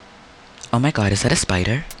Oh my god, is that a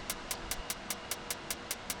spider?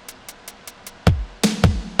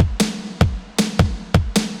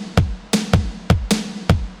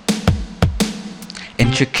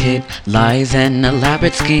 Intricate lies and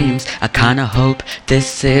elaborate schemes. I kinda hope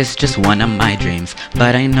this is just one of my dreams,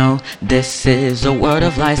 but I know this is a world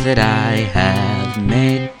of lies that I have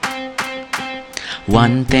made.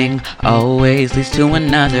 One thing always leads to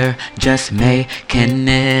another, just making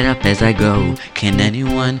it up as I go. Can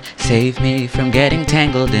anyone save me from getting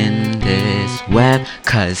tangled in this web?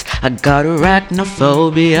 'Cause I got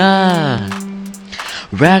arachnophobia.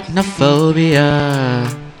 Arachnophobia.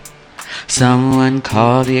 Someone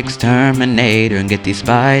call the exterminator and get these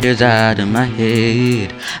spiders out of my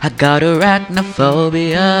head. I got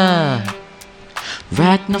arachnophobia.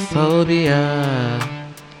 Arachnophobia.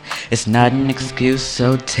 It's not an excuse,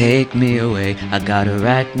 so take me away. I got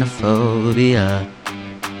arachnophobia.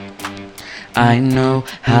 I know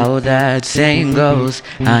how that saying goes.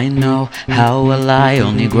 I know how a lie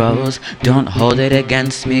only grows. Don't hold it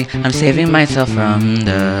against me. I'm saving myself from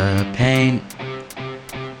the pain.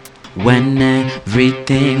 When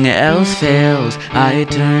everything else fails, I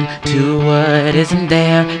turn to what isn't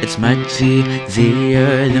there. It's much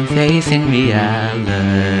easier than facing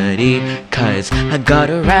reality, 'cause I got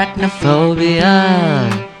arachnophobia.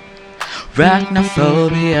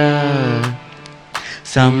 Arachnophobia.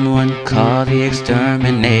 Someone call the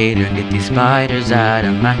exterminator and get these spiders out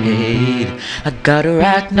of my head. I got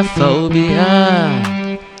arachnophobia.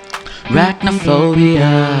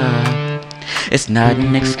 Arachnophobia. It's not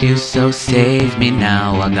an excuse, so save me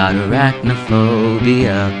now. I got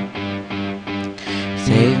arachnophobia.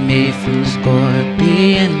 Save me from the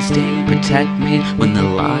scorpion sting. Protect me when the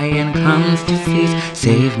lion comes to feast.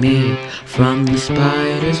 Save me from the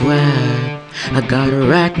spider's web. I got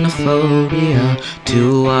arachnophobia.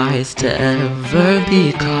 Too wise to ever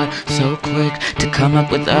be caught. So quick to come up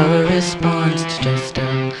with a response to just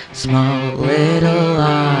a small little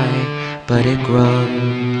lie. But it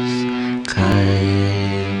grows.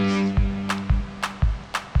 'Cause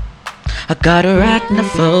I got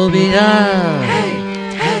arachnophobia.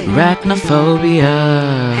 Arachnophobia.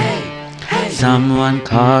 Someone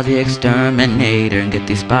call the exterminator and get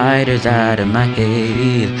these spiders out of my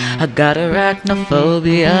head. I got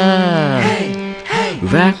arachnophobia.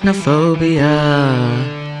 Arachnophobia.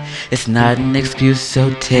 It's not an excuse,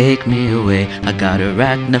 so take me away. I got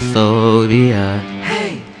arachnophobia.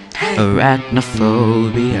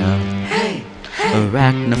 Arachnophobia.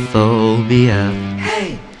 Arachnophobia.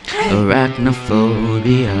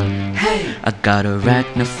 Arachnophobia. I got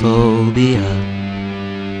arachnophobia.